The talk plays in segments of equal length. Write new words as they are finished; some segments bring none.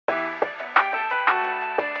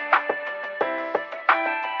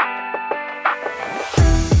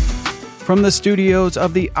From the studios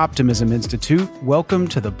of the Optimism Institute, welcome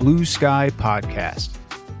to the Blue Sky Podcast.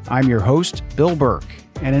 I'm your host, Bill Burke,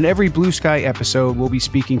 and in every Blue Sky episode, we'll be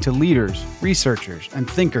speaking to leaders, researchers, and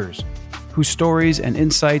thinkers whose stories and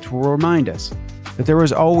insights will remind us that there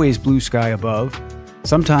is always blue sky above.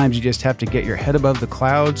 Sometimes you just have to get your head above the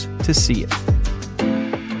clouds to see it.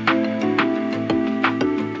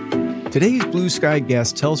 Today's Blue Sky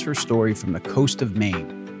guest tells her story from the coast of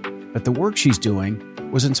Maine, but the work she's doing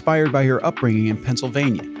was inspired by her upbringing in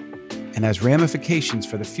Pennsylvania and has ramifications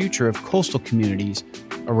for the future of coastal communities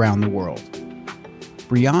around the world.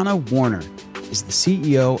 Briana Warner is the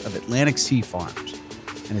CEO of Atlantic Sea Farms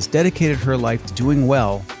and has dedicated her life to doing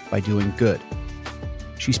well by doing good.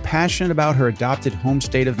 She's passionate about her adopted home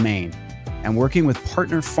state of Maine and working with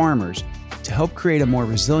partner farmers to help create a more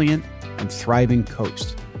resilient and thriving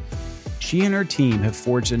coast. She and her team have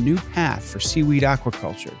forged a new path for seaweed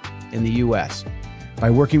aquaculture in the U.S. by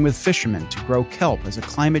working with fishermen to grow kelp as a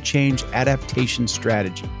climate change adaptation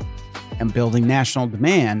strategy and building national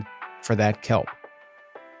demand for that kelp.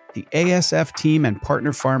 The ASF team and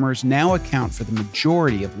partner farmers now account for the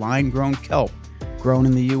majority of line-grown kelp grown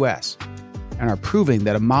in the U.S. and are proving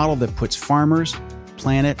that a model that puts farmers,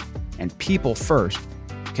 planet, and people first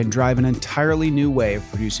can drive an entirely new way of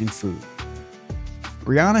producing food.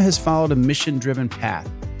 Briana has followed a mission-driven path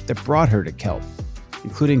that brought her to kelp,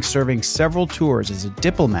 including serving several tours as a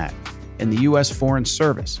diplomat in the U.S. Foreign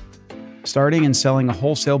Service, starting and selling a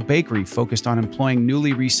wholesale bakery focused on employing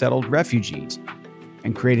newly resettled refugees,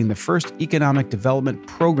 and creating the first economic development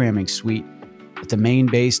programming suite at the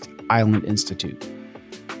Maine-based Island Institute.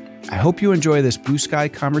 I hope you enjoy this Blue Sky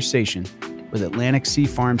conversation with Atlantic Sea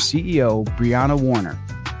Farms CEO Briana Warner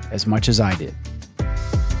as much as I did.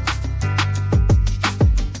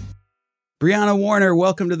 Briana Warner,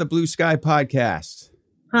 welcome to the Blue Sky Podcast.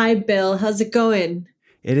 Hi, Bill. How's it going?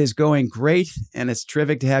 It is going great, and it's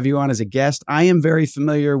terrific to have you on as a guest. I am very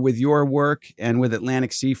familiar with your work and with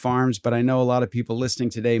Atlantic Sea Farms, but I know a lot of people listening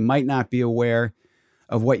today might not be aware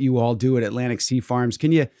of what you all do at Atlantic Sea Farms.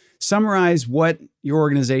 Can you summarize what your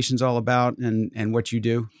organization's all about and what you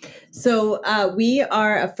do? So we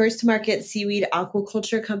are a first-to-market seaweed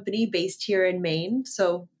aquaculture company based here in Maine.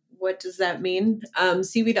 So what does that mean?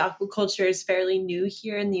 Seaweed aquaculture is fairly new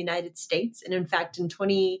here in the United States. And in fact, in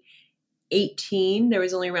 2018, there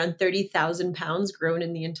was only around 30,000 pounds grown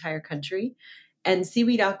in the entire country. And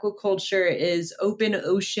seaweed aquaculture is open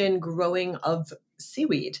ocean growing of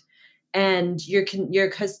seaweed. And your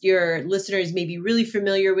listeners may be really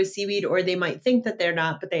familiar with seaweed, or they might think that they're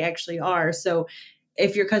not, but they actually are. So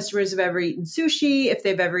if your customers have ever eaten sushi, if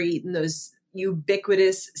they've ever eaten those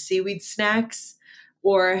ubiquitous seaweed snacks,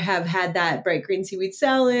 or have had that bright green seaweed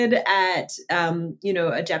salad at,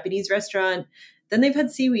 a Japanese restaurant, then they've had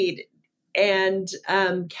seaweed. And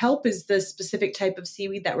kelp is the specific type of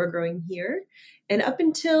seaweed that we're growing here. And up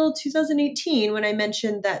until 2018, when I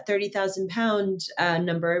mentioned that 30,000 pound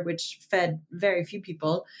number, which fed very few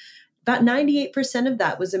people, about 98% of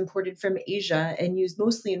that was imported from Asia and used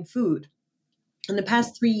mostly in food. In the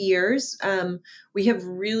past 3 years, we have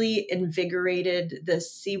really invigorated the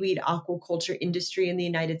seaweed aquaculture industry in the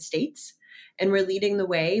United States. And we're leading the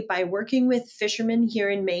way by working with fishermen here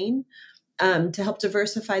in Maine to help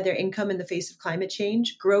diversify their income in the face of climate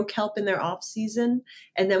change, grow kelp in their off season,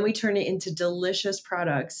 and then we turn it into delicious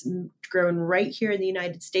products grown right here in the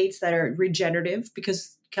United States that are regenerative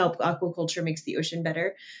because kelp aquaculture makes the ocean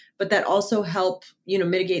better, but that also help,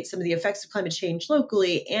 mitigate some of the effects of climate change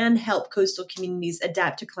locally and help coastal communities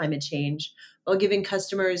adapt to climate change while giving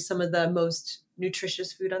customers some of the most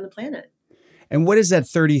nutritious food on the planet. And what is that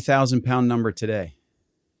 30,000 pound number today?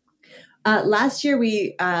 Last year,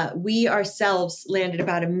 we ourselves landed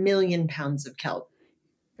about 1 million pounds of kelp.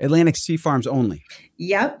 Atlantic Sea Farms only?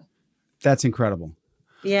 Yep. That's incredible.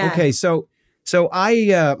 Yeah. Okay, so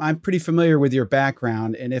I'm pretty familiar with your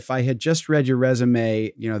background, and if I had just read your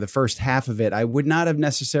resume, the first half of it, I would not have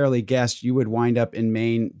necessarily guessed you would wind up in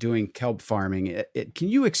Maine doing kelp farming. Can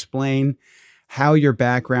you explain how your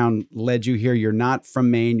background led you here? You're not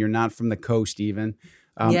from Maine. You're not from the coast even.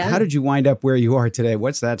 How did you wind up where you are today?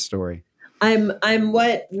 What's that story? I'm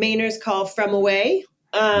what Mainers call from away.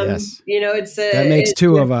 Yes. That makes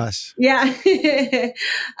two of us. Yeah.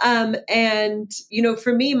 And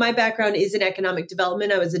for me, my background is in economic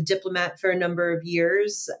development. I was a diplomat for a number of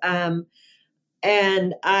years. And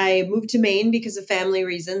I moved to Maine because of family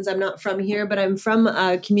reasons. I'm not from here, but I'm from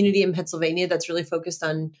a community in Pennsylvania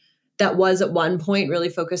that was at one point really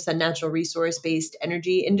focused on natural resource-based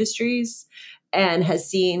energy industries. and has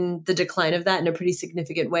seen the decline of that in a pretty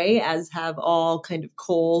significant way, as have all kind of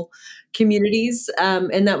coal communities.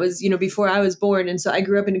 And that was, before I was born. And so I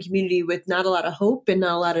grew up in a community with not a lot of hope and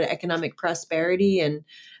not a lot of economic prosperity, and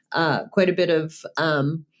quite a bit of,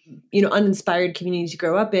 uninspired community to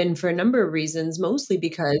grow up in for a number of reasons, mostly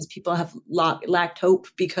because people have lacked hope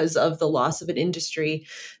because of the loss of an industry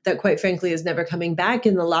that, quite frankly, is never coming back,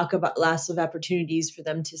 and the loss of opportunities for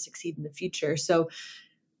them to succeed in the future. So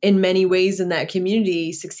in many ways in that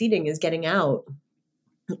community, succeeding is getting out.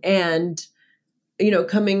 And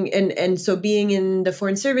coming and so being in the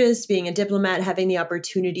foreign service, being a diplomat, having the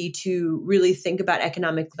opportunity to really think about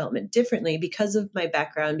economic development differently because of my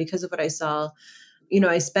background, because of what I saw.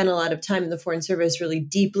 I spent a lot of time in the foreign service really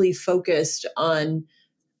deeply focused on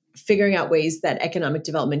figuring out ways that economic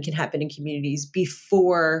development can happen in communities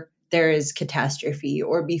before there is catastrophe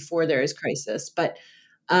or before there is crisis. But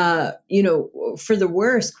for the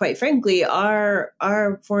worst, quite frankly, our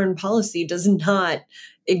foreign policy does not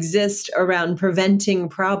exist around preventing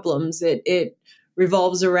problems. It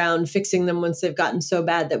revolves around fixing them once they've gotten so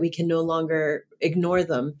bad that we can no longer ignore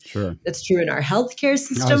them. Sure. That's true in our healthcare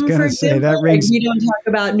system. I was going to say that rings. We don't talk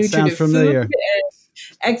about nutritive familiar.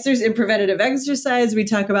 food and preventative exercise. We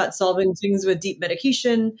talk about solving things with deep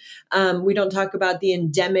medication. We don't talk about the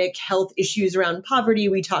endemic health issues around poverty.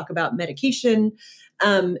 We talk about medication.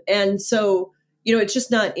 And so, it's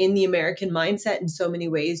just not in the American mindset in so many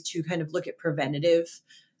ways to kind of look at preventative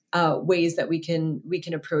ways that we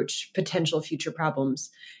can approach potential future problems.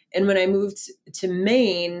 And when I moved to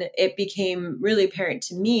Maine, it became really apparent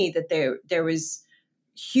to me that there was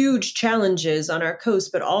huge challenges on our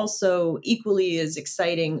coast, but also equally as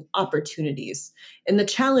exciting opportunities. And the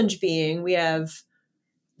challenge being, we have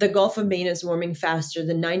the Gulf of Maine is warming faster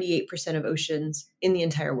than 98% of oceans in the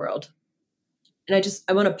entire world. And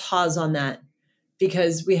I want to pause on that,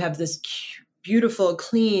 because we have this beautiful,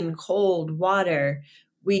 clean, cold water.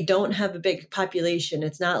 We don't have a big population.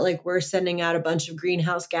 It's not like we're sending out a bunch of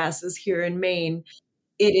greenhouse gases here in Maine.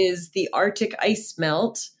 It is the Arctic ice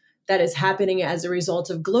melt that is happening as a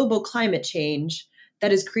result of global climate change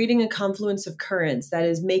that is creating a confluence of currents that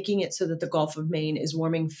is making it so that the Gulf of Maine is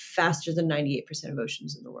warming faster than 98% of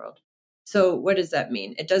oceans in the world. So what does that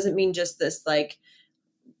mean? It doesn't mean just this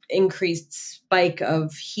increased spike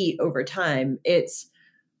of heat over time. It's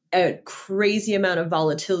a crazy amount of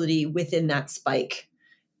volatility within that spike.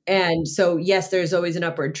 And so, yes, there's always an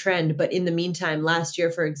upward trend. But in the meantime, last year,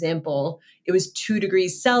 for example, it was 2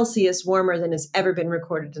 degrees Celsius warmer than has ever been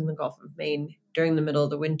recorded in the Gulf of Maine during the middle of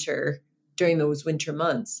the winter, during those winter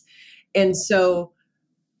months. And so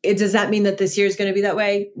does that mean that this year is going to be that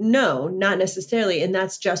way? No, not necessarily. And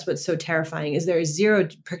that's just what's so terrifying, is there is zero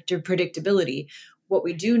predictability. What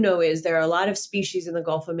we do know is there are a lot of species in the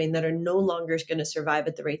Gulf of Maine that are no longer going to survive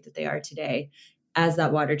at the rate that they are today as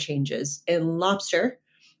that water changes. And lobster,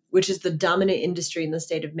 which is the dominant industry in the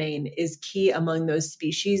state of Maine, is key among those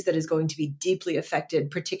species that is going to be deeply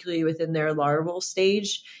affected, particularly within their larval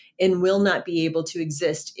stage, and will not be able to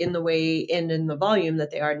exist in the way and in the volume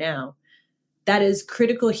that they are now. That is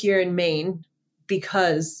critical here in Maine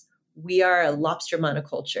because we are a lobster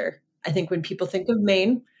monoculture. I think when people think of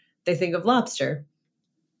Maine, they think of lobster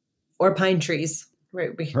or pine trees.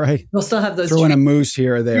 Right. We'll still have those. Throw in a moose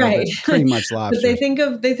here or there, right. But pretty much lobster.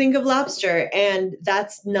 But they think of lobster, and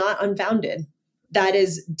that's not unfounded. That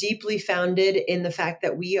is deeply founded in the fact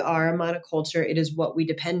that we are a monoculture. It is what we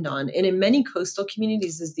depend on. And in many coastal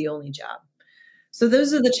communities is the only job. So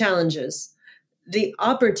those are the challenges. The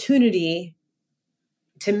opportunity,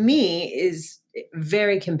 to me, is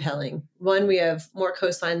very compelling. One, we have more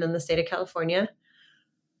coastline than the state of California.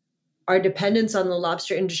 Our dependence on the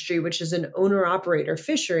lobster industry, which is an owner-operator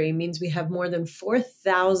fishery, means we have more than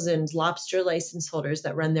 4,000 lobster license holders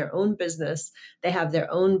that run their own business. They have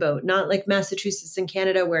their own boat, not like Massachusetts and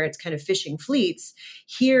Canada where it's kind of fishing fleets.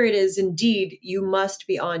 Here it is indeed, you must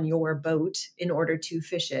be on your boat in order to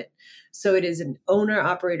fish it. So it is an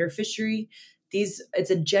owner-operator fishery. It's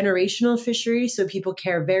a generational fishery, so people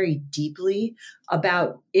care very deeply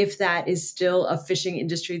about if that is still a fishing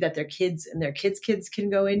industry that their kids and their kids' kids can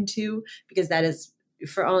go into, because that is,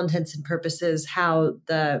 for all intents and purposes, how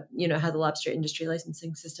the lobster industry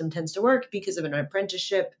licensing system tends to work, because of an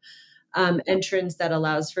apprenticeship entrance that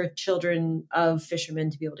allows for children of fishermen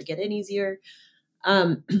to be able to get in easier.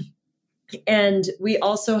 And we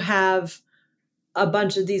also have a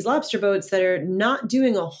bunch of these lobster boats that are not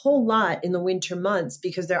doing a whole lot in the winter months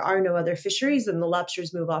because there are no other fisheries and the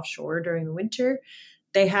lobsters move offshore during the winter.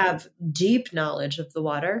 They have deep knowledge of the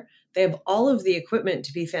water. They have all of the equipment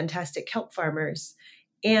to be fantastic kelp farmers.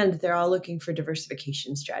 And they're all looking for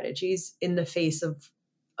diversification strategies in the face of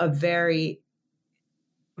a very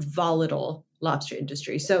volatile lobster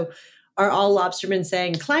industry. So are all lobstermen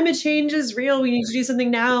saying climate change is real? We need to do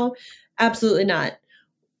something now? Absolutely not.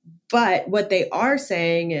 But what they are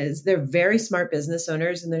saying is they're very smart business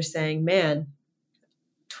owners, and they're saying, man,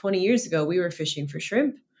 20 years ago, we were fishing for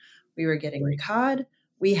shrimp. We were getting cod.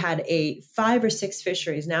 We had 5 or 6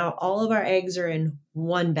 fisheries. Now all of our eggs are in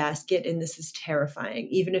one basket, and this is terrifying.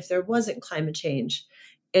 Even if there wasn't climate change,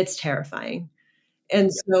 it's terrifying.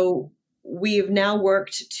 And so we have now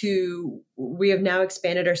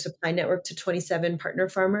expanded our supply network to 27 partner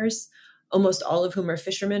farmers, almost all of whom are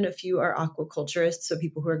fishermen. A few are aquaculturists, so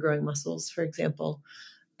people who are growing mussels, for example.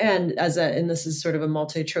 And this is sort of a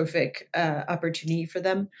multi-trophic opportunity for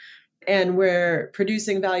them. And we're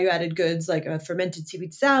producing value-added goods like a fermented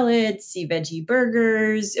seaweed salad, sea veggie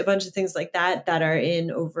burgers, a bunch of things like that are in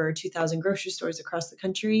over 2,000 grocery stores across the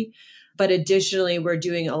country. But additionally, we're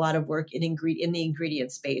doing a lot of work in the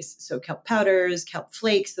ingredient space. So kelp powders, kelp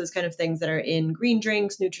flakes, those kind of things that are in green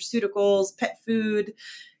drinks, nutraceuticals, pet food,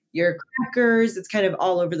 your crackers. It's kind of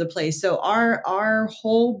all over the place. So our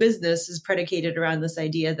whole business is predicated around this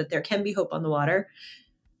idea that there can be hope on the water.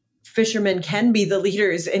 Fishermen can be the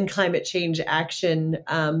leaders in climate change action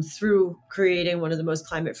through creating one of the most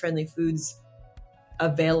climate-friendly foods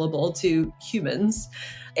available to humans.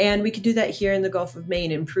 And we can do that here in the Gulf of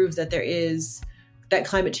Maine and prove that that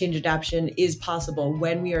climate change adaptation is possible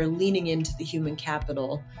when we are leaning into the human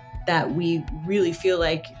capital that we really feel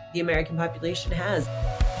like the American population has.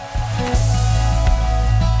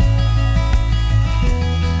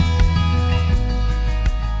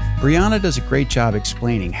 Briana does a great job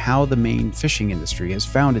explaining how the Maine fishing industry has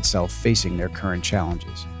found itself facing their current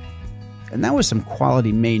challenges. And that was some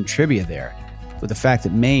quality Maine trivia there, with the fact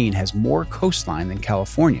that Maine has more coastline than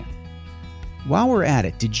California. While we're at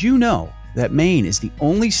it, did you know that Maine is the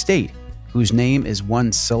only state whose name is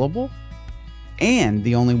one syllable? And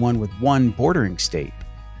the only one with one bordering state.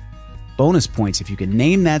 Bonus points if you can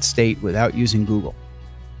name that state without using Google.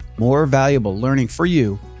 More valuable learning for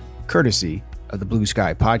you, courtesy of the Blue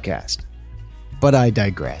Sky Podcast. But I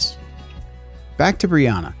digress. Back to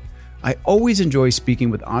Briana. I always enjoy speaking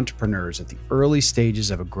with entrepreneurs at the early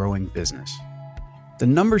stages of a growing business. The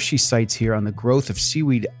numbers she cites here on the growth of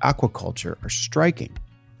seaweed aquaculture are striking,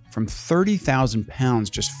 from 30,000 pounds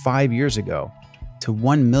just 5 years ago to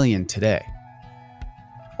 1 million today.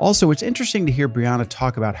 Also, it's interesting to hear Briana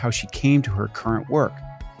talk about how she came to her current work.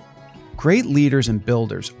 Great leaders and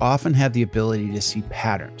builders often have the ability to see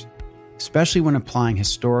patterns, especially when applying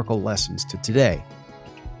historical lessons to today.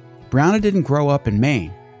 Briana didn't grow up in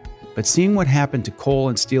Maine, but seeing what happened to coal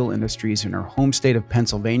and steel industries in her home state of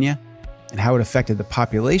Pennsylvania and how it affected the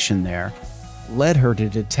population there led her to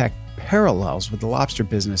detect parallels with the lobster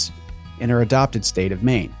business in her adopted state of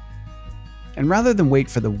Maine. And rather than wait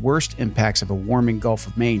for the worst impacts of a warming Gulf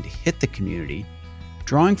of Maine to hit the community,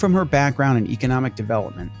 drawing from her background in economic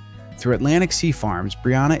development, through Atlantic Sea Farms,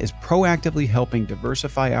 Briana is proactively helping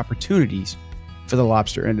diversify opportunities for the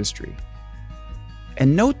lobster industry.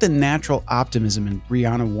 And note the natural optimism in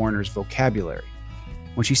Briana Warner's vocabulary.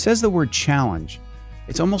 When she says the word challenge,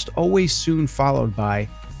 it's almost always soon followed by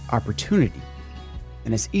opportunity.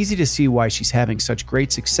 And it's easy to see why she's having such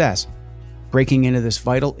great success breaking into this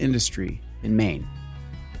vital industry in Maine.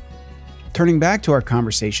 Turning back to our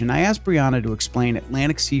conversation, I asked Briana to explain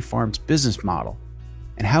Atlantic Sea Farms' business model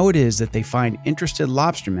and how it is that they find interested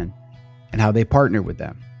lobstermen and how they partner with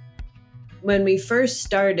them. When we first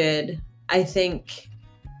started, I think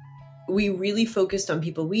we really focused on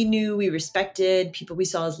people we knew, we respected, people we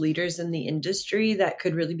saw as leaders in the industry that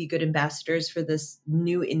could really be good ambassadors for this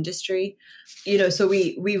new industry. So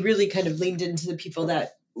we really kind of leaned into the people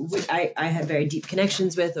that I had very deep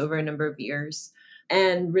connections with over a number of years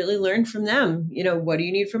and really learned from them. What do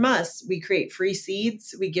you need from us? We create free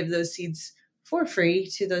seeds. We give those seeds for free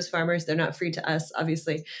to those farmers. They're not free to us,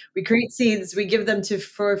 obviously. We create seeds. We give them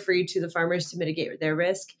for free to the farmers to mitigate their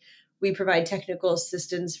risk. We provide technical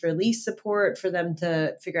assistance for lease support for them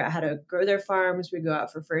to figure out how to grow their farms. We go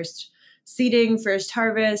out for first seeding, first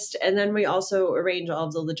harvest, and then we also arrange all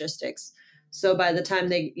of the logistics. So by the time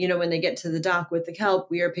when they get to the dock with the kelp,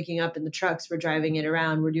 we are picking up in the trucks, we're driving it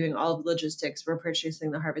around, we're doing all the logistics, we're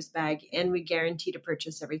purchasing the harvest bag, and we guarantee to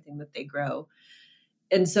purchase everything that they grow.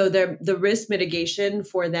 And so the risk mitigation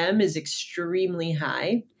for them is extremely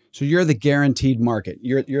high. So you're the guaranteed market.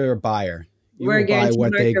 You're a buyer. We're a guaranteed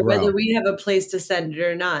market, whether we have a place to send it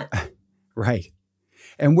or not. Right.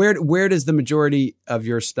 And where does the majority of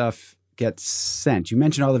your stuff get sent? You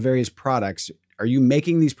mentioned all the various products. Are you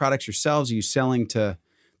making these products yourselves? Are you selling to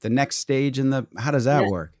the next stage how does that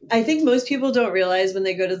work? I think most people don't realize when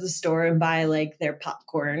they go to the store and buy like their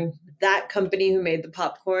popcorn, that company who made the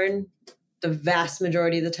popcorn, the vast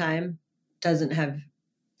majority of the time doesn't have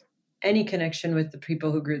any connection with the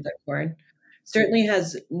people who grew that corn. Certainly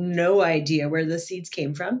has no idea where the seeds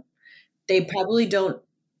came from. They probably don't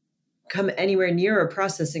come anywhere near a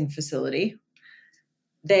processing facility.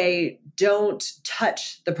 They don't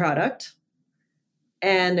touch the product.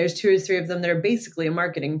 And there's 2 or 3 of them that are basically a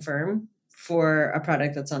marketing firm for a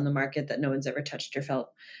product that's on the market that no one's ever touched or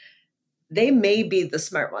felt. They may be the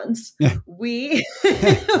smart ones. Yeah. We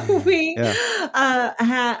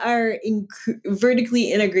are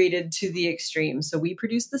vertically integrated to the extreme. So we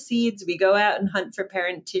produce the seeds. We go out and hunt for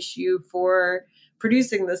parent tissue for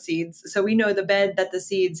producing the seeds. So we know the bed that the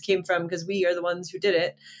seeds came from because we are the ones who did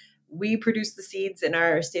it. We produce the seeds in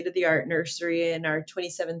our state-of-the-art nursery in our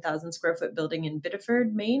 27,000 square foot building in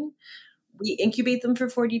Biddeford, Maine. We incubate them for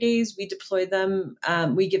 40 days. We deploy them.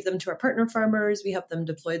 We give them to our partner farmers. We help them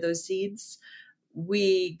deploy those seeds.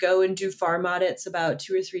 We go and do farm audits about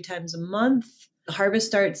 2 or 3 times a month. The harvest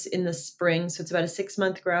starts in the spring. So it's about a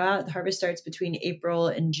 6-month grow out. The harvest starts between April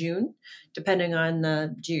and June, depending on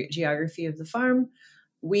the geography of the farm.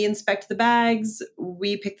 We inspect the bags.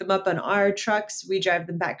 We pick them up on our trucks. We drive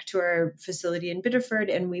them back to our facility in Biddeford,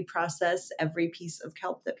 and we process every piece of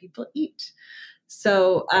kelp that people eat.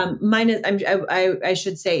 So mine is, I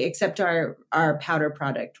should say, except our powder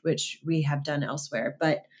product, which we have done elsewhere,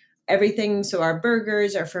 but everything. So our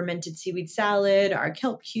burgers, our fermented seaweed salad, our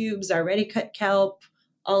kelp cubes, our ready cut kelp,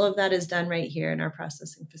 all of that is done right here in our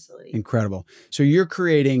processing facility. Incredible. So you're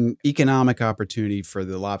creating economic opportunity for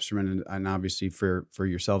the lobstermen and obviously for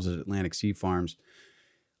yourselves at Atlantic Sea Farms.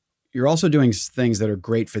 You're also doing things that are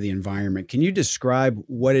great for the environment. Can you describe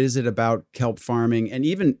what is it about kelp farming and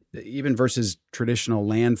even versus traditional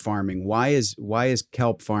land farming? Why is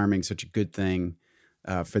kelp farming such a good thing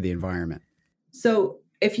for the environment? So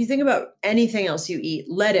if you think about anything else you eat,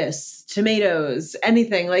 lettuce, tomatoes,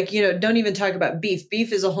 anything like, don't even talk about beef.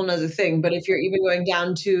 Beef is a whole nother thing. But if you're even going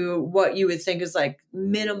down to what you would think is like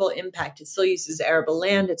minimal impact, it still uses arable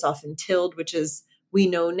land. It's often tilled, which is, we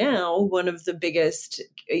know now, one of the biggest,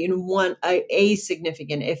 a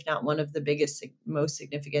significant, if not one of the biggest, most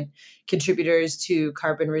significant contributors to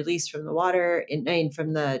carbon release from the water and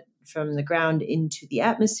from the ground into the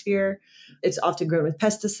atmosphere. It's often grown with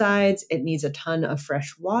pesticides. It needs a ton of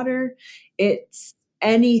fresh water. It's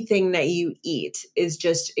anything that you eat is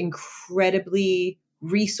just incredibly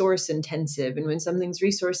resource intensive. And when something's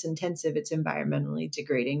resource intensive, it's environmentally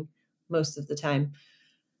degrading most of the time.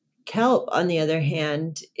 Kelp, on the other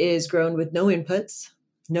hand, is grown with no inputs,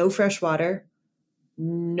 no fresh water,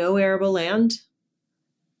 no arable land.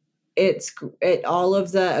 All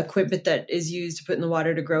of the equipment that is used to put in the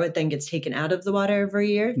water to grow it then gets taken out of the water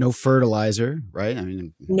every year. No fertilizer, right?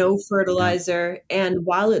 No fertilizer. Yeah. And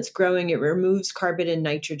while it's growing, it removes carbon and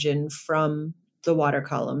nitrogen from the water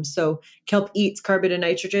column. So kelp eats carbon and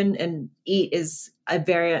nitrogen, and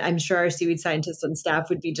I'm sure our seaweed scientists on staff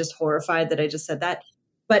would be just horrified that I just said that.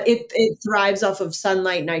 But it thrives off of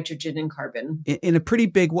sunlight, nitrogen, and carbon. In a pretty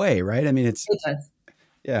big way, right? It does.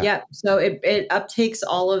 Yeah. Yeah. So it uptakes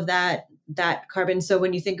all of that carbon. So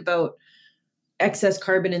when you think about excess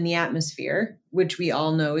carbon in the atmosphere, which we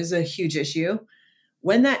all know is a huge issue,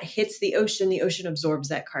 when that hits the ocean absorbs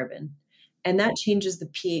that carbon. And that changes the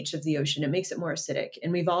pH of the ocean. It makes it more acidic.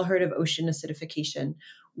 And we've all heard of ocean acidification.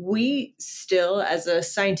 We still, as a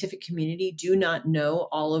scientific community, do not know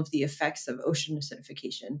all of the effects of ocean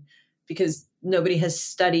acidification because nobody has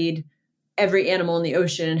studied every animal in the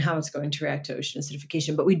ocean and how it's going to react to ocean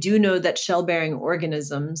acidification. But we do know that shell-bearing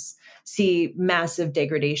organisms see massive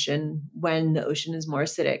degradation when the ocean is more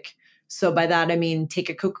acidic. So by that, I mean, take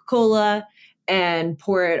a Coca-Cola and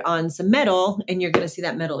pour it on some metal, and you're going to see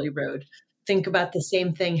that metal erode. Think about the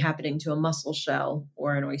same thing happening to a mussel shell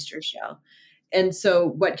or an oyster shell. And so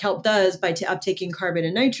what kelp does by uptaking carbon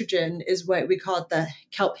and nitrogen is what we call it the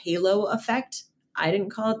kelp halo effect. I didn't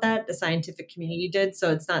call it that. The scientific community did.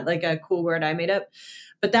 So it's not like a cool word I made up.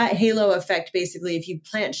 But that halo effect, basically, if you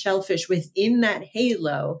plant shellfish within that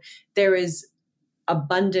halo, there is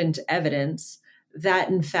abundant evidence that,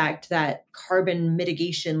 in fact, that carbon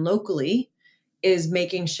mitigation locally is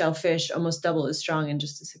making shellfish almost double as strong in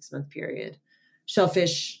just a 6-month period.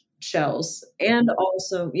 Shellfish shells. And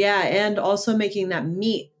also making that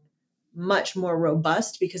meat much more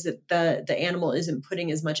robust because the animal isn't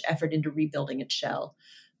putting as much effort into rebuilding its shell.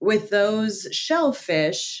 With those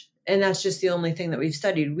shellfish, And that's just the only thing that we've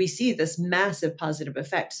studied. We see this massive positive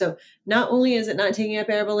effect. So not only is it not taking up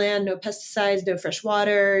arable land, no pesticides, no fresh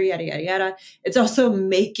water, yada, yada, yada, it's also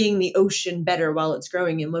making the ocean better while it's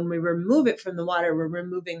growing. And when we remove it from the water, we're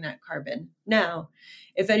removing that carbon. Now,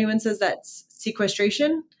 if anyone says that's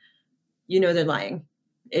sequestration, they're lying.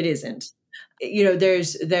 It isn't.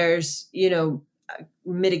 There's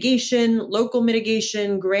mitigation, local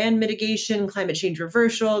mitigation, grand mitigation, climate change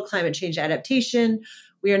reversal, climate change adaptation.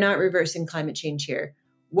 We are not reversing climate change here.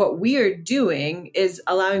 What we are doing is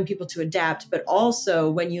allowing people to adapt, but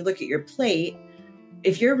also when you look at your plate,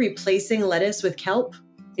 if you're replacing lettuce with kelp,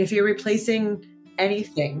 if you're replacing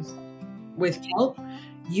anything with kelp,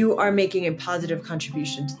 you are making a positive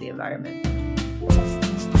contribution to the environment.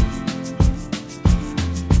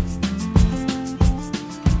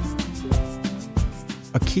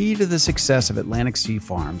 A key to the success of Atlantic Sea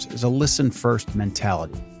Farms is a listen-first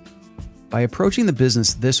mentality. By approaching the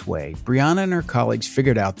business this way, Briana and her colleagues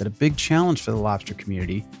figured out that a big challenge for the lobster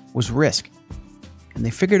community was risk. And they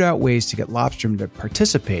figured out ways to get lobstermen to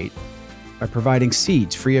participate by providing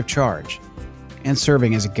seeds free of charge and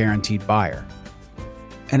serving as a guaranteed buyer.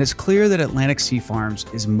 And it's clear that Atlantic Sea Farms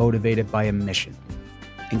is motivated by a mission,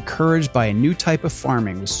 encouraged by a new type of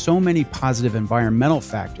farming with so many positive environmental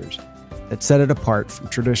factors that set it apart from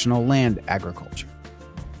traditional land agriculture.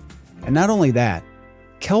 And not only that,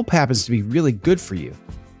 kelp happens to be really good for you.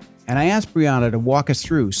 And I asked Briana to walk us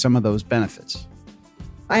through some of those benefits.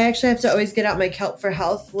 I actually have to always get out my Kelp for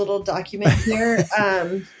Health little document here.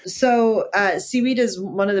 Seaweed is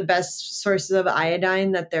one of the best sources of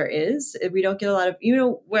iodine that there is. We don't get a lot of,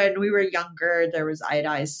 when we were younger, there was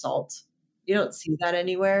iodized salt. You don't see that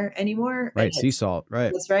anywhere anymore. Right, sea salt,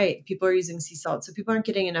 right. That's right. People are using sea salt. So people aren't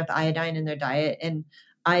getting enough iodine in their diet. And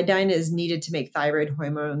iodine is needed to make thyroid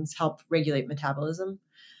hormones help regulate metabolism.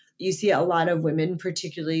 You see a lot of women,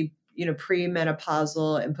 particularly,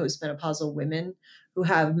 premenopausal and postmenopausal women who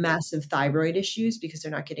have massive thyroid issues because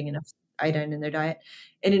they're not getting enough iodine in their diet.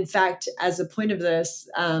 And in fact, as a point of this,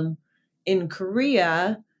 in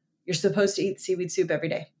Korea, you're supposed to eat seaweed soup every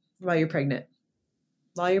day while you're pregnant.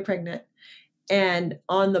 And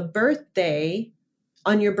on your birthday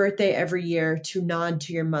every year, to nod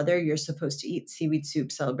to your mother, you're supposed to eat seaweed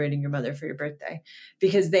soup celebrating your mother for your birthday,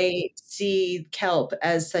 because they see kelp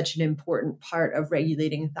as such an important part of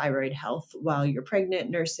regulating thyroid health while you're pregnant,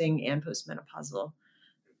 nursing, and postmenopausal.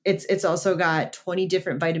 It's also got 20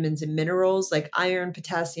 different vitamins and minerals like iron,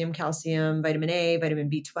 potassium, calcium, vitamin A, vitamin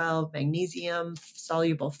B12, magnesium,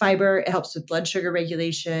 soluble fiber. It helps with blood sugar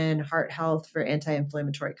regulation, heart health for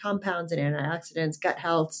anti-inflammatory compounds and antioxidants, gut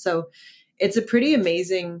health. So it's a pretty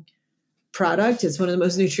amazing product. It's one of the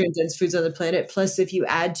most nutrient-dense foods on the planet. Plus, if you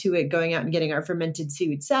add to it going out and getting our fermented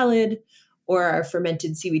seaweed salad or our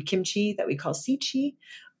fermented seaweed kimchi that we call sichi,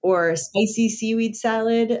 or spicy seaweed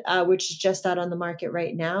salad, which is just out on the market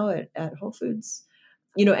right now at Whole Foods.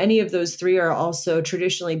 Any of those three are also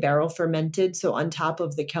traditionally barrel fermented. So on top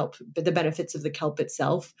of the kelp, but the benefits of the kelp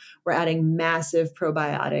itself, we're adding massive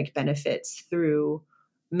probiotic benefits through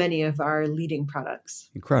many of our leading products.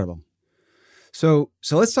 Incredible. So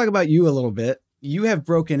let's talk about you a little bit. You have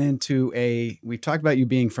broken into we've talked about you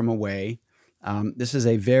being from away. This is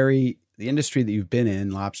the industry that you've been in,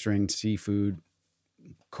 lobstering, seafood,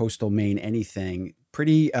 coastal Maine, anything,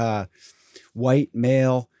 pretty white,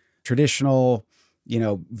 male, traditional,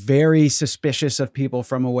 very suspicious of people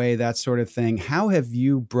from away, that sort of thing. How have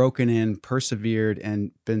you broken in, persevered,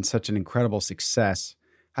 and been such an incredible success?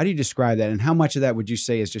 How do you describe that? And how much of that would you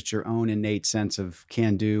say is just your own innate sense of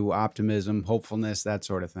can-do, optimism, hopefulness, that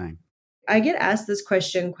sort of thing? I get asked this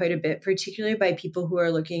question quite a bit, particularly by people who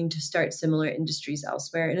are looking to start similar industries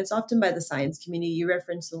elsewhere. And it's often by the science community. You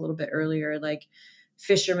referenced a little bit earlier, like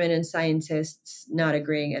fishermen and scientists not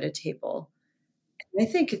agreeing at a table. And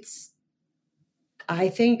I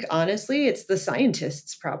think honestly, it's the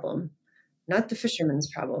scientists' problem, not the fishermen's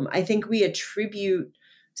problem. I think we attribute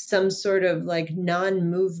some sort of like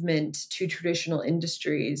non-movement to traditional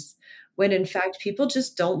industries when in fact people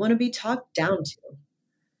just don't want to be talked down to.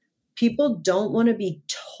 People don't want to be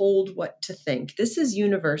told what to think. This is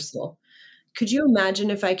universal. Could you imagine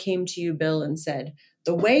if I came to you, Bill, and said,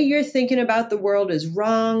 the way you're thinking about the world is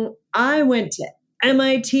wrong. I went to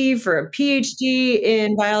MIT for a PhD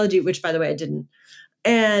in biology, which by the way, I didn't.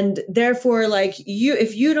 And therefore,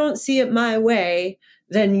 if you don't see it my way,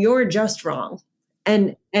 then you're just wrong.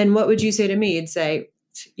 And what would you say to me? You'd say,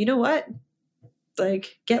 you know what?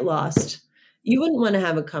 Get lost. You wouldn't want to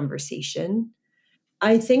have a conversation.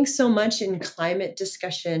 I think so much in climate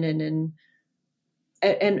discussion and in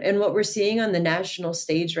And what we're seeing on the national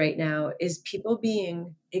stage right now is people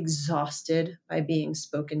being exhausted by being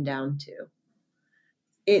spoken down to.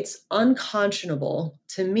 It's unconscionable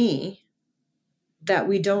to me that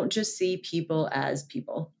we don't just see people as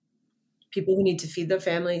people who need to feed their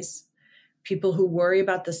families, people who worry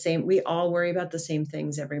about we all worry about the same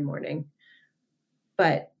things every morning.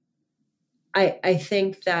 But I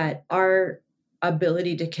think that our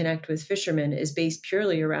ability to connect with fishermen is based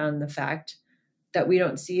purely around the fact that we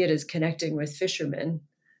don't see it as connecting with fishermen.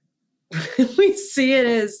 We see it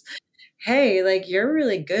as, hey, like, you're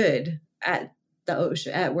really good at the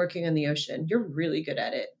ocean, at working on the ocean. You're really good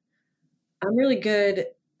at it. I'm really good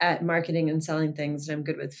at marketing and selling things, and I'm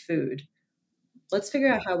good with food. Let's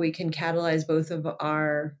figure out how we can catalyze both of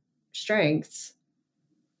our strengths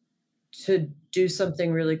to do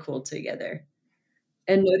something really cool together.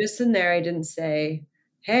 And notice in there, I didn't say,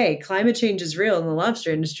 hey, climate change is real and the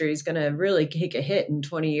lobster industry is going to really take a hit in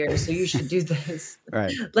 20 years. So you should do this.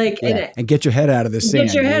 Right. Like, yeah. And get your head out of the sand.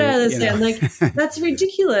 Get your head out of the sand. Know? Like, that's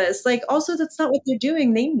ridiculous. Like, also, that's not what they're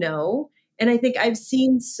doing. They know. And I think I've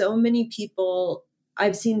seen so many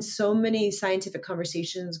scientific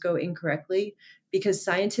conversations go incorrectly because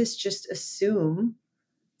scientists just assume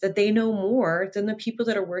that they know more than the people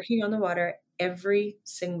that are working on the water every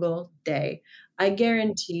single day. I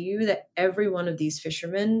guarantee you that every one of these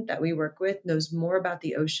fishermen that we work with knows more about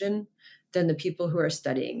the ocean than the people who are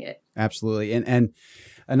studying it. Absolutely. And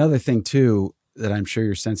another thing too, that I'm sure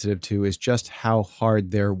you're sensitive to is just how hard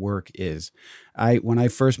their work is. When I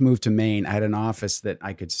first moved to Maine, I had an office that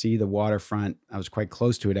I could see the waterfront. I was quite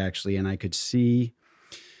close to it actually. And I could see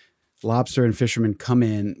lobster and fishermen come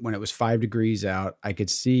in when it was 5 degrees out. I could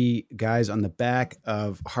see guys on the back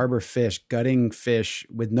of Harbor Fish gutting fish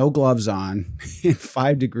with no gloves on in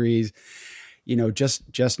 5 degrees. You know,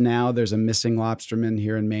 just now there's a missing lobsterman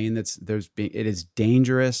here in Maine. It is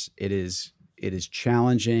dangerous. It is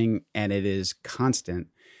challenging, and it is constant.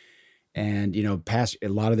 And, you know, a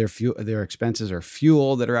lot of their expenses are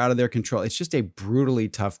fuel that are out of their control. It's just a brutally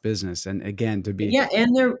tough business. And again,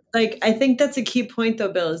 and they're like, I think that's a key point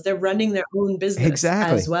though, Bill, is they're running their own business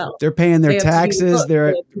as well. They're paying their taxes. They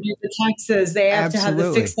have to do the taxes. They have to have the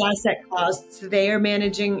Absolutely. fixed asset costs. They are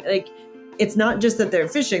managing, like, it's not just that they're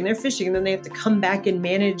fishing, and then they have to come back and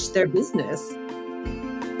manage their business.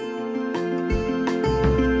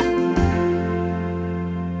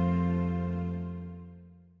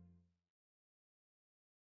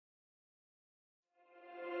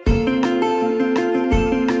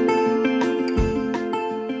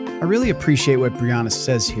 I really appreciate what Briana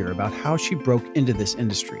says here about how she broke into this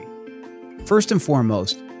industry. First and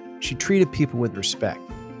foremost, she treated people with respect.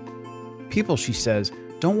 People, she says,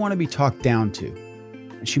 don't want to be talked down to.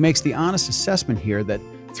 And she makes the honest assessment here that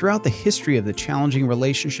throughout the history of the challenging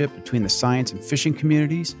relationship between the science and fishing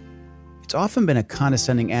communities, it's often been a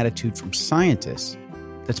condescending attitude from scientists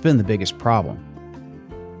that's been the biggest problem.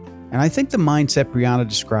 And I think the mindset Briana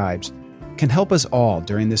describes can help us all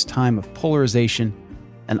during this time of polarization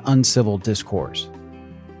and uncivil discourse.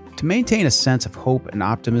 To maintain a sense of hope and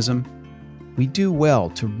optimism, we do well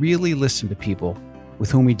to really listen to people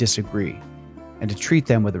with whom we disagree and to treat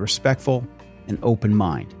them with a respectful and open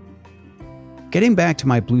mind. Getting back to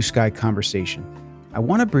my blue sky conversation, I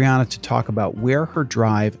wanted Briana to talk about where her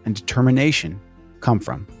drive and determination come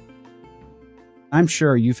from. I'm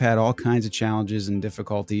sure you've had all kinds of challenges and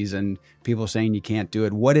difficulties and people saying you can't do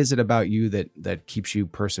it. What is it about you that keeps you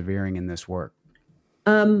persevering in this work?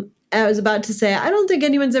 I was about to say, I don't think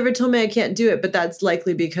anyone's ever told me I can't do it, but that's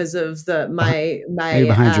likely because of my Maybe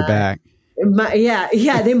behind your back.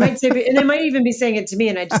 They might say, and they might even be saying it to me,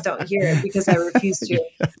 and I just don't hear it because I refuse to.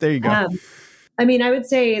 There you go. I mean, I would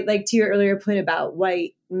say, like, to your earlier point about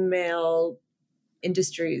white male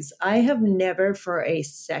industries, I have never for a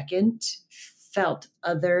second felt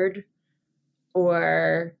othered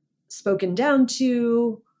or spoken down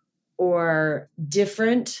to or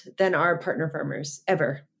different than our partner farmers,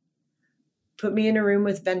 ever. Put me in a room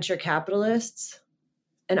with venture capitalists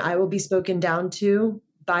and I will be spoken down to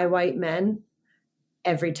by white men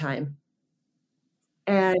every time.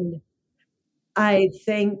 And I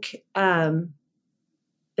think there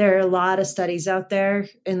are a lot of studies out there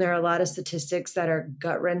and there are a lot of statistics that are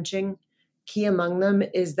gut-wrenching. Key among them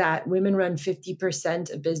is that women run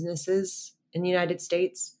 50% of businesses in the United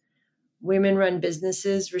States. Women-run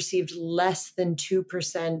businesses received less than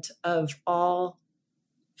 2% of all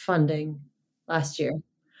funding last year.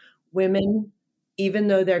 Women, even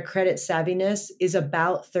though their credit savviness is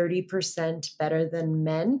about 30% better than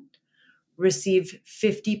men, receive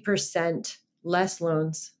 50% less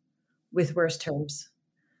loans with worse terms.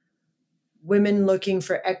 women looking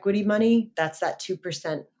for equity money, that's that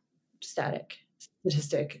 2%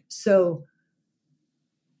 statistic. So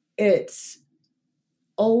it's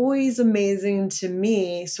always amazing to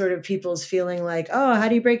me, sort of people's feeling like, oh, how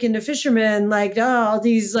do you break into fishermen? Like, oh, all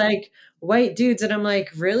these like white dudes. And I'm like,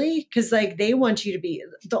 really? Because like they want you to be,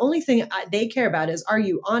 the only thing they care about is, are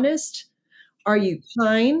you honest? Are you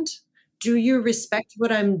kind? Do you respect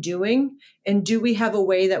what I'm doing? And do we have a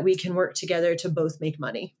way that we can work together to both make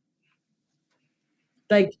money?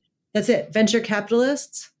 Like, that's it. Venture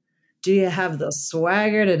capitalists, do you have the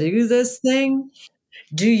swagger to do this thing?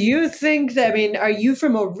 Do you think that, I mean, are you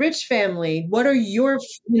from a rich family? What are your,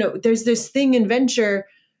 there's this thing in venture,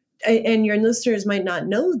 and your listeners might not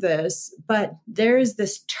know this, but there is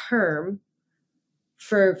this term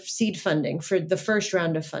for seed funding, for the first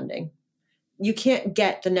round of funding. You can't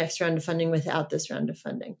get the next round of funding without this round of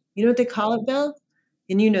funding. You know what they call it, Bill?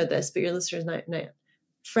 And you know this, but your listeners might not.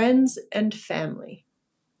 Friends and family.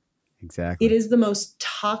 Exactly. It is the most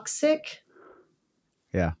toxic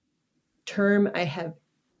term I have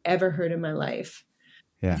ever heard in my life.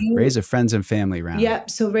 Yeah. Raise a friends and family round. Yeah.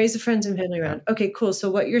 So raise a friends and family round. Okay, cool. So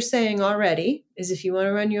what you're saying already is, if you want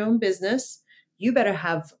to run your own business, you better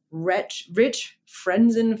have rich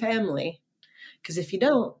friends and family. Because if you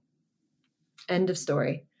don't, end of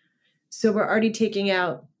story. So we're already taking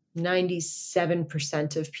out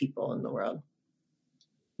 97% of people in the world,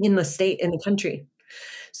 in the state, in the country.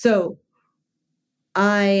 So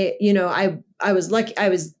I was lucky.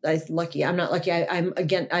 I'm not lucky.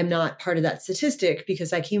 I'm not part of that statistic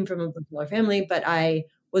because I came from a blue-collar family, but I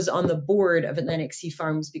was on the board of Atlantic Sea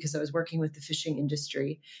Farms because I was working with the fishing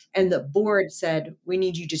industry. And the board said, we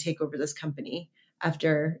need you to take over this company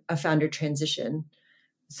after a founder transition.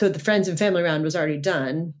 So the friends and family round was already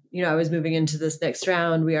done. I was moving into this next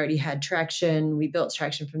round. We already had traction. We built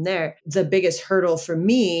traction from there. The biggest hurdle for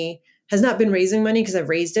me has not been raising money, because I've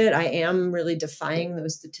raised it. I am really defying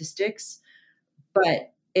those statistics,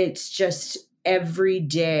 but it's just every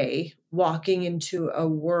day walking into a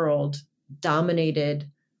world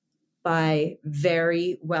dominated by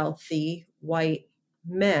very wealthy white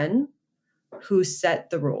men who set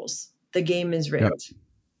the rules. The game is rigged.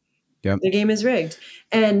 Yep. The game is rigged.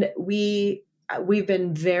 And we've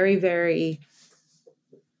been very, very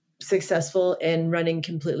successful in running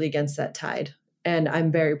completely against that tide. And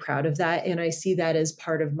I'm very proud of that. And I see that as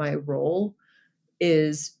part of my role,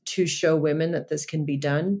 is to show women that this can be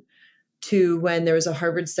done. When there was a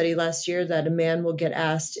Harvard study last year that a man will get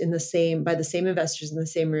asked by the same investors in the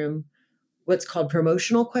same room, what's called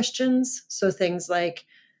promotional questions. So things like,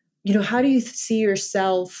 how do you see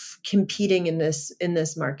yourself competing in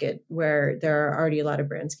this market where there are already a lot of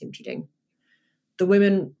brands competing? The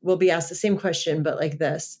women will be asked the same question, but like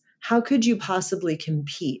this: how could you possibly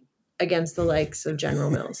compete against the likes of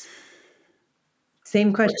General Mills?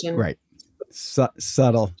 Same question. Right.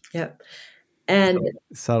 Subtle. Yep. And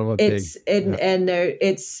subtle. It's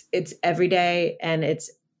every day, and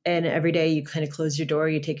every day you kind of close your door,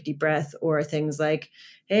 you take a deep breath, or things like,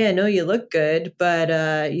 hey, I know you look good, but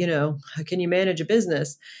how can you manage a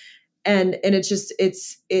business? And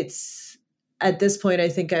it's at this point, I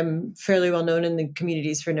think I'm fairly well known in the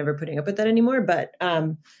communities for never putting up with that anymore. But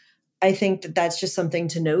I think that that's just something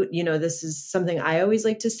to note. This is something I always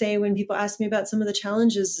like to say when people ask me about some of the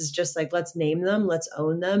challenges, is just like, let's name them, let's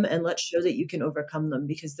own them, and let's show that you can overcome them.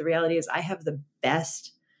 Because the reality is, I have the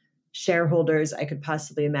best shareholders I could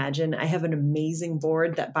possibly imagine. I have an amazing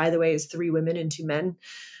board that, by the way, is 3 women and 2 men.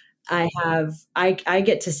 I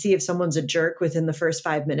get to see if someone's a jerk within the first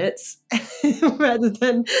 5 minutes rather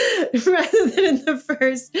than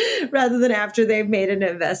after they've made an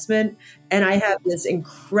investment. And I have this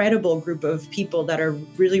incredible group of people that are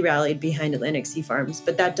really rallied behind Atlantic Sea Farms,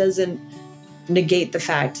 but that doesn't negate the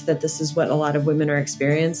fact that this is what a lot of women are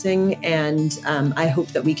experiencing. And I hope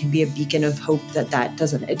that we can be a beacon of hope that it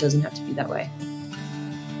doesn't have to be that way.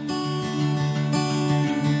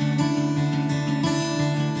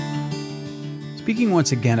 Speaking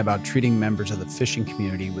once again about treating members of the fishing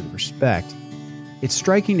community with respect, it's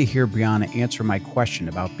striking to hear Briana answer my question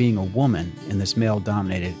about being a woman in this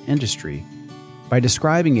male-dominated industry by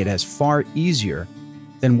describing it as far easier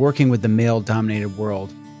than working with the male-dominated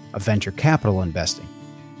world of venture capital investing.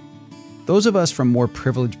 Those of us from more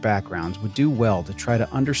privileged backgrounds would do well to try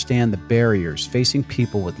to understand the barriers facing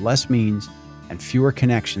people with less means and fewer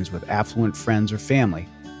connections with affluent friends or family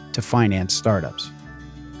to finance startups.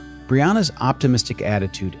 Briana's optimistic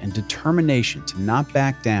attitude and determination to not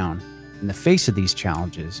back down in the face of these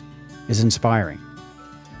challenges is inspiring,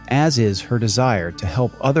 as is her desire to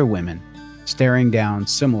help other women staring down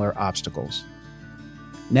similar obstacles.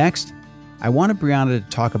 Next, I wanted Briana to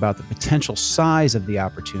talk about the potential size of the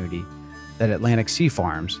opportunity that Atlantic Sea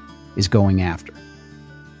Farms is going after.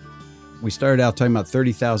 We started out talking about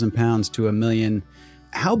 30,000 pounds to a million.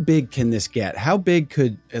 How big can this get? How big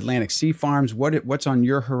could Atlantic Sea Farms? What's on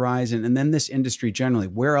your horizon? And then this industry generally,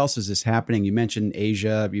 where else is this happening? You mentioned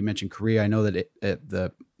Asia, you mentioned Korea. I know that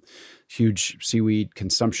the huge seaweed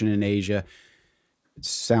consumption in Asia. It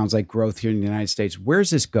sounds like growth here in the United States. Where's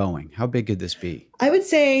this going? How big could this be? I would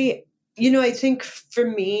say, I think for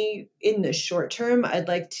me in the short term, I'd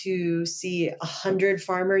like to see 100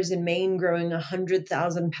 farmers in Maine growing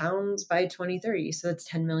 100,000 pounds by 2030. So that's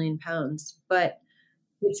 10 million pounds. But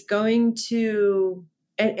it's going to,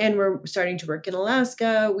 and we're starting to work in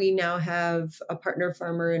Alaska. We now have a partner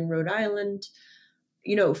farmer in Rhode Island.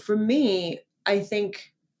 For me, I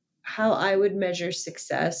think how I would measure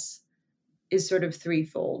success is sort of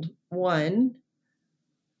threefold. One,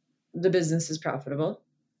 the business is profitable,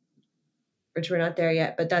 which we're not there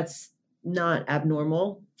yet, but that's not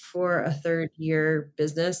abnormal for a third year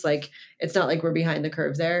business. Like, it's not like we're behind the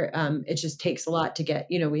curve there. It just takes a lot to get,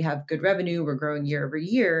 we have good revenue, we're growing year over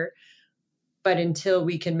year, but until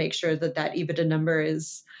we can make sure that EBITDA number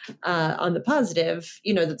is on the positive,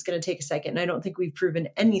 that's going to take a second. And I don't think we've proven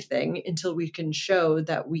anything until we can show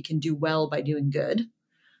that we can do well by doing good.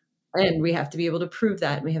 And we have to be able to prove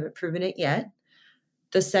that, and we haven't proven it yet.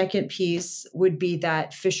 The second piece would be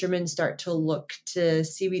that fishermen start to look to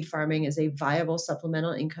seaweed farming as a viable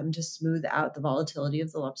supplemental income to smooth out the volatility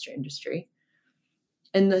of the lobster industry.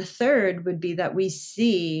 And the third would be that we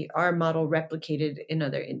see our model replicated in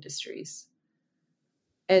other industries.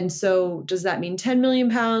 And so does that mean 10 million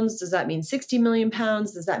pounds? Does that mean 60 million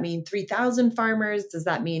pounds? Does that mean 3,000 farmers? Does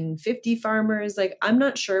that mean 50 farmers? Like, I'm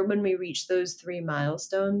not sure when we reach those three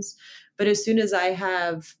milestones, but as soon as I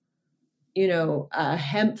have, a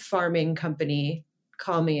hemp farming company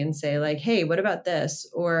call me and say like, hey, what about this?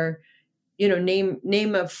 Or, name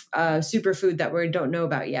a superfood that we don't know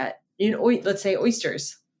about yet. Let's say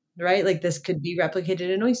oysters, right? Like, this could be replicated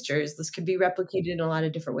in oysters. This could be replicated in a lot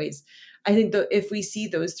of different ways. I think that if we see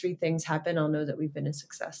those three things happen, I'll know that we've been a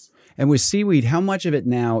success. And with seaweed, how much of it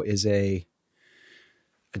now is a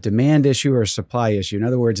demand issue or a supply issue? In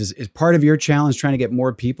other words, is part of your challenge trying to get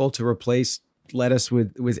more people to replace lettuce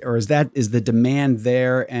with, or is the demand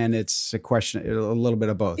there and it's a little bit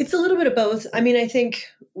of both? It's a little bit of both. I mean, I think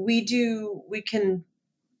we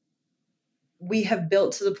have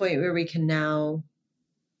built to the point where we can now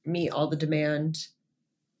meet all the demand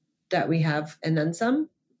that we have and then some.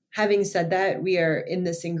 Having said that, we are in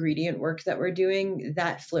this ingredient work that we're doing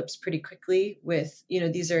that flips pretty quickly with,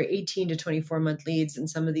 these are 18 to 24 month leads. And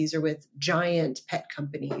some of these are with giant pet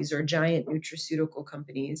companies or giant nutraceutical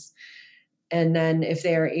companies. And then if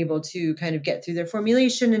they are able to kind of get through their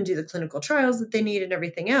formulation and do the clinical trials that they need and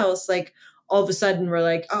everything else, like all of a sudden we're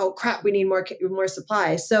like, oh crap, we need more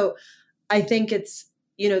supply. So I think it's,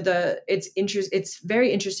 it's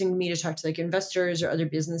very interesting to me to talk to like investors or other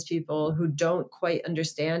business people who don't quite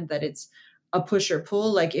understand that it's a push or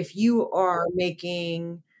pull. Like, if you are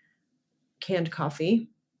making canned coffee,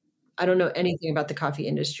 I don't know anything about the coffee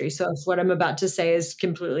industry. So if what I'm about to say is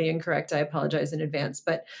completely incorrect, I apologize in advance.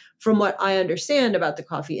 But from what I understand about the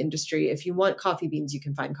coffee industry, if you want coffee beans, you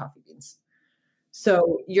can find coffee beans.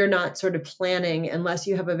 So you're not sort of planning unless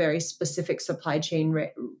you have a very specific supply chain,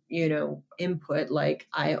 input. Like,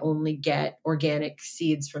 I only get organic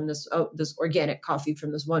seeds from this organic coffee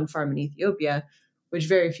from this one farm in Ethiopia, which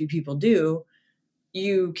very few people do.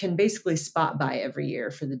 You can basically spot buy every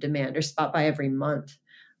year for the demand or spot buy every month.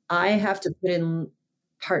 I have to put in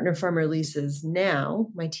partner farmer leases now.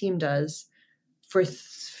 My team does for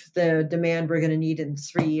the demand we're going to need in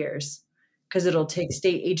 3 years. Because it'll take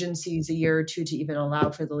state agencies a year or two to even allow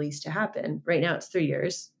for the lease to happen. Right now it's 3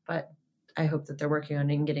 years, but I hope that they're working on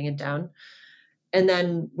it and getting it down. And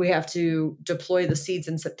then we have to deploy the seeds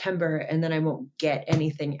in September, and then I won't get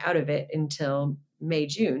anything out of it until May,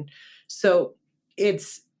 June. So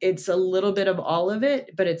it's a little bit of all of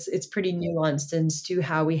it, but it's pretty nuanced as to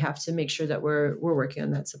how we have to make sure that we're working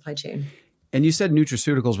on that supply chain. And you said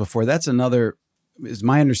nutraceuticals before. That's another, is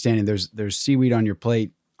my understanding. There's seaweed on your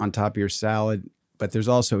plate on top of your salad, but there's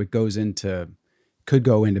also, could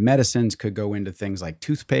go into medicines, could go into things like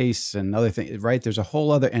toothpaste and other things, right? There's a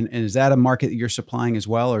whole other, and is that a market that you're supplying as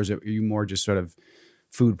well? Or are you more just sort of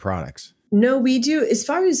food products? No, we do. As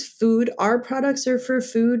far as food, our products are for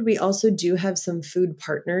food. We also do have some food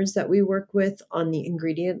partners that we work with on the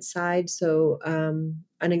ingredient side. So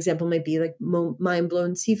an example might be like Mind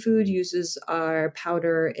Blown Seafood uses our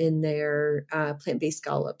powder in their plant-based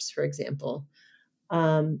scallops, for example.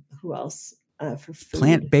 Who else for food?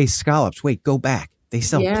 Plant-based scallops. Wait, go back. They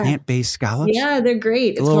sell Yeah. plant-based scallops? Yeah, they're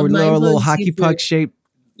great. It's Little, called little Mindblown hockey Seafood. puck shaped.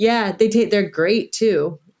 Yeah, they're great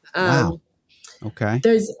too. Wow. Okay.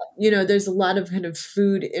 There's a lot of kind of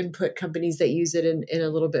food input companies that use it in a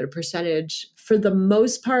little bit of percentage. For the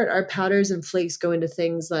most part, our powders and flakes go into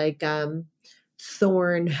things like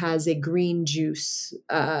Thorn has a green juice,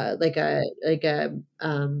 like a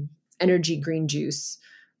energy green juice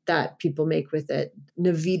that people make with it.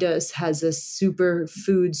 Navitas has a super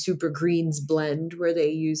greens blend where they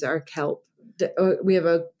use our kelp. We have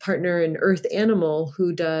a partner in Earth Animal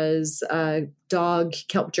who does dog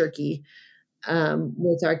kelp jerky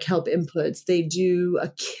with our kelp inputs. They do a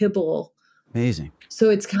kibble. Amazing. So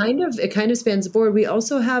it kind of spans the board. We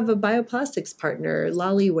also have a bioplastics partner,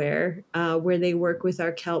 Lollyware, where they work with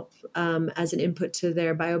our kelp as an input to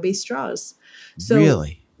their bio-based straws. So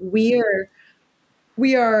really? we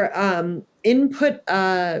are input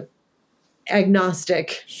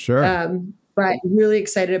agnostic. Sure. But really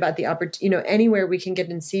excited about the opportunity. Anywhere we can get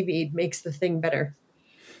in seaweed makes the thing better.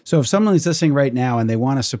 So if someone's listening right now and they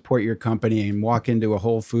want to support your company and walk into a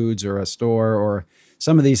Whole Foods or a store or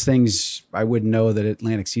some of these things, I wouldn't know that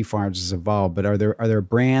Atlantic Sea Farms is involved, but are there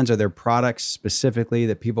brands, are there products specifically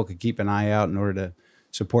that people could keep an eye out in order to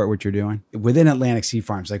support what you're doing within Atlantic Sea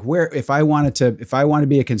Farms? Like if I want to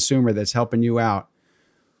be a consumer that's helping you out,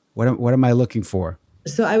 what am I looking for?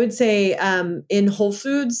 So I would say in Whole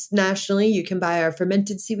Foods nationally, you can buy our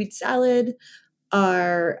fermented seaweed salad,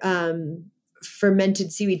 our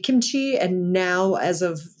fermented seaweed kimchi, and now as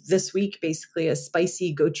of this week, basically a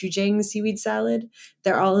spicy gochujang seaweed salad.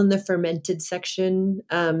 They're all in the fermented section.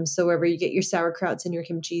 So wherever you get your sauerkrauts and your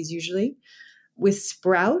kimchis usually. With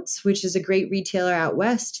Sprouts, which is a great retailer out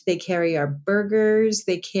west, they carry our burgers,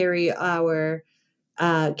 they carry our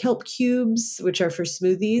kelp cubes, which are for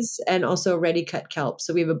smoothies, and also ready cut kelp.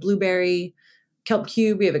 So we have a blueberry kelp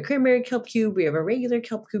cube, we have a cranberry kelp cube, we have a regular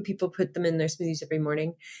kelp cube. People put them in their smoothies every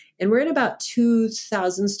morning. And we're in about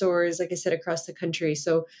 2,000 stores, like I said, across the country.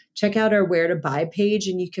 So check out our where to buy page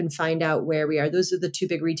and you can find out where we are. Those are the two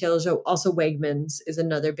big retailers. Oh, also Wegmans is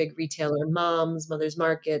another big retailer. Mom's, Mother's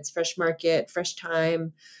Markets, Fresh Market, Fresh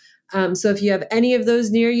Time. So if you have any of those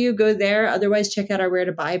near you, go there. Otherwise, check out our where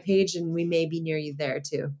to buy page and we may be near you there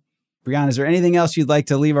too. Briana, is there anything else you'd like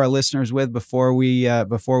to leave our listeners with before we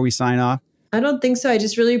sign off? I don't think so. I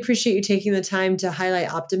just really appreciate you taking the time to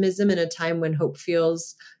highlight optimism in a time when hope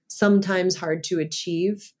feels sometimes hard to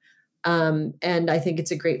achieve. And I think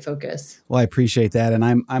it's a great focus. Well, I appreciate that. And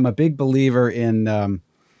I'm a big believer in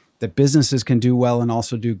that businesses can do well and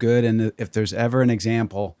also do good. And if there's ever an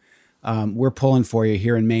example, we're pulling for you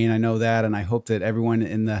here in Maine. I know that. And I hope that everyone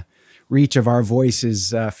in the reach of our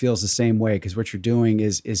voices feels the same way, because what you're doing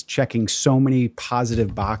is checking so many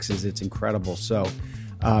positive boxes. It's incredible. So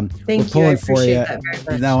thank you. I appreciate that very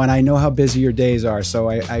much. No, and I know how busy your days are. So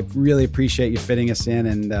I really appreciate you fitting us in,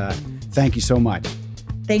 and thank you so much.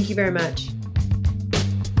 Thank you very much.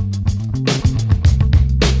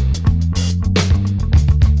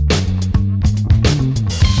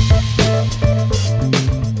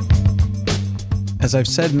 As I've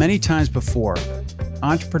said many times before,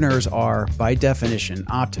 entrepreneurs are, by definition,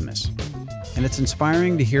 optimists. And it's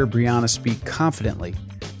inspiring to hear Briana speak confidently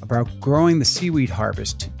about growing the seaweed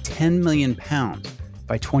harvest to 10 million pounds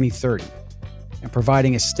by 2030 and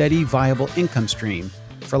providing a steady, viable income stream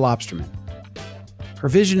for lobstermen. Her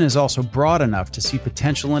vision is also broad enough to see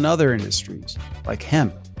potential in other industries, like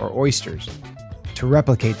hemp or oysters, to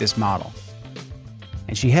replicate this model.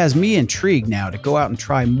 And she has me intrigued now to go out and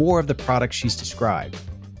try more of the products she's described.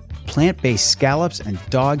 Plant-based scallops and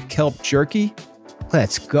dog kelp jerky?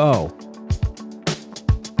 Let's go.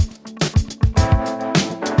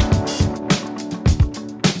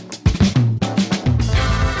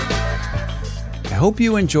 I hope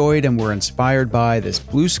you enjoyed and were inspired by this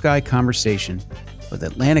blue sky conversation with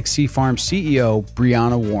Atlantic Sea Farms CEO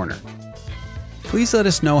Briana Warner. Please let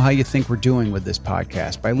us know how you think we're doing with this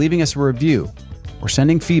podcast by leaving us a review or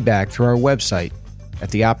sending feedback through our website at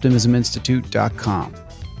theoptimisminstitute.com.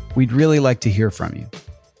 We'd really like to hear from you.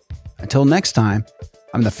 Until next time,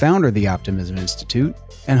 I'm the founder of the Optimism Institute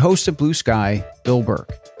and host of Blue Sky, Bill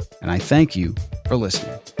Burke, and I thank you for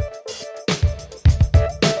listening.